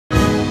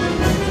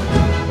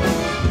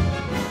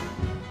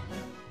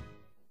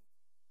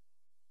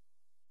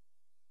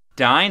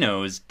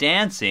Dinos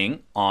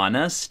dancing on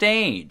a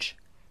stage.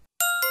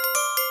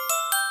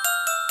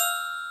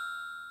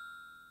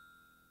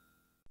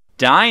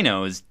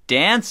 Dinos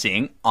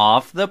dancing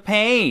off the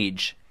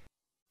page.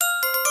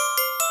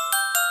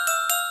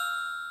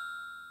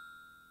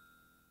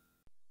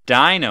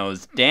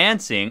 Dinos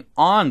dancing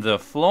on the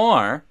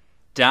floor.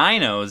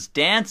 Dinos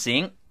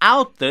dancing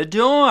out the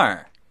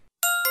door.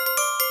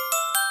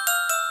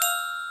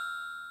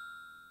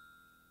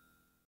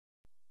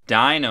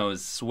 Dinos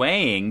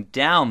swaying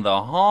down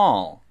the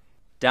hall.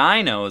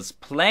 Dinos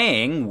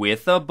playing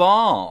with a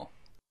ball.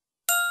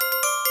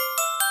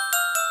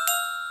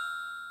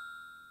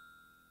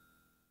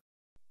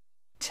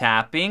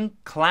 Tapping,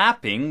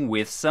 clapping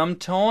with some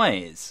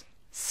toys.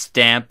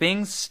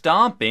 Stamping,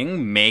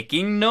 stomping,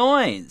 making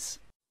noise.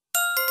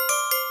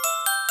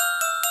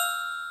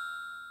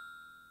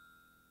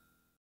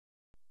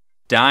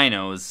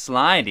 Dinos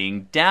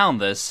sliding down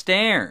the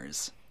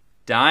stairs.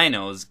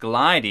 Dinos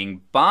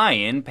gliding by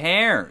in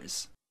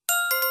pairs.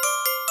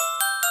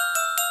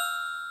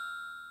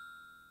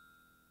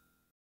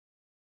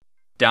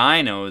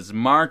 Dinos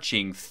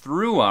marching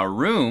through a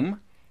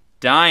room.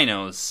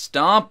 Dinos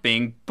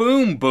stomping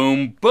boom,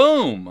 boom,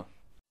 boom.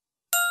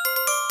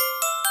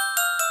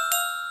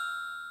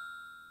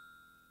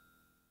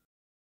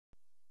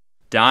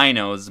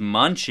 Dinos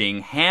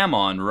munching ham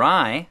on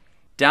rye.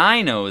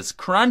 Dinos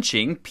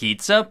crunching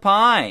pizza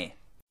pie.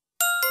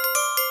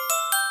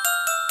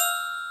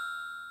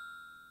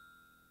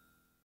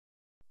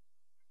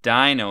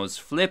 Dinos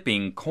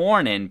flipping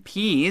corn and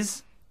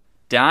peas.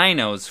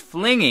 Dinos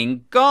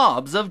flinging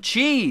gobs of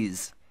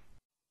cheese.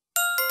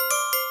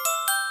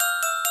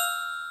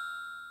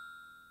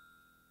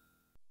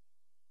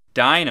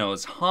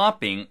 Dinos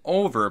hopping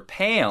over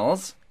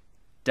pails.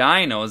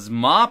 Dinos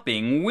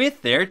mopping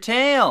with their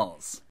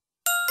tails.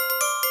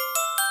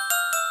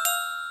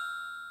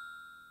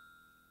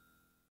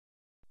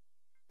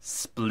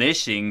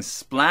 Splishing,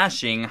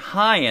 splashing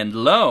high and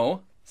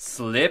low.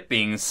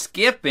 Slipping,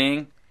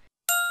 skipping.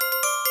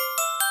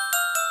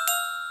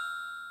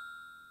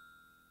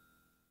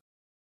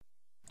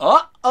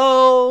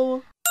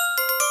 Uh-oh!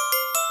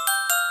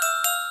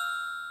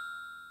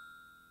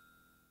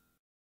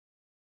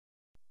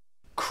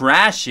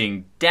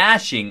 Crashing,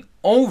 dashing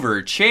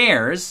over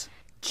chairs.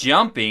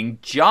 Jumping,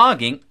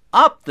 jogging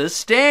up the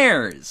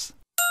stairs.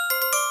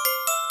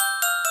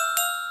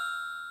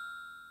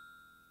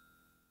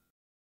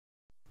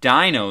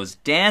 Dinos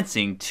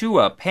dancing to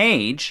a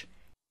page.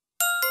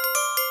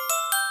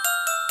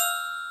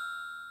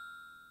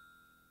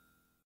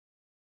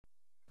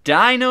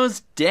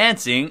 Dinos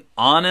dancing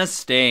on a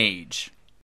stage.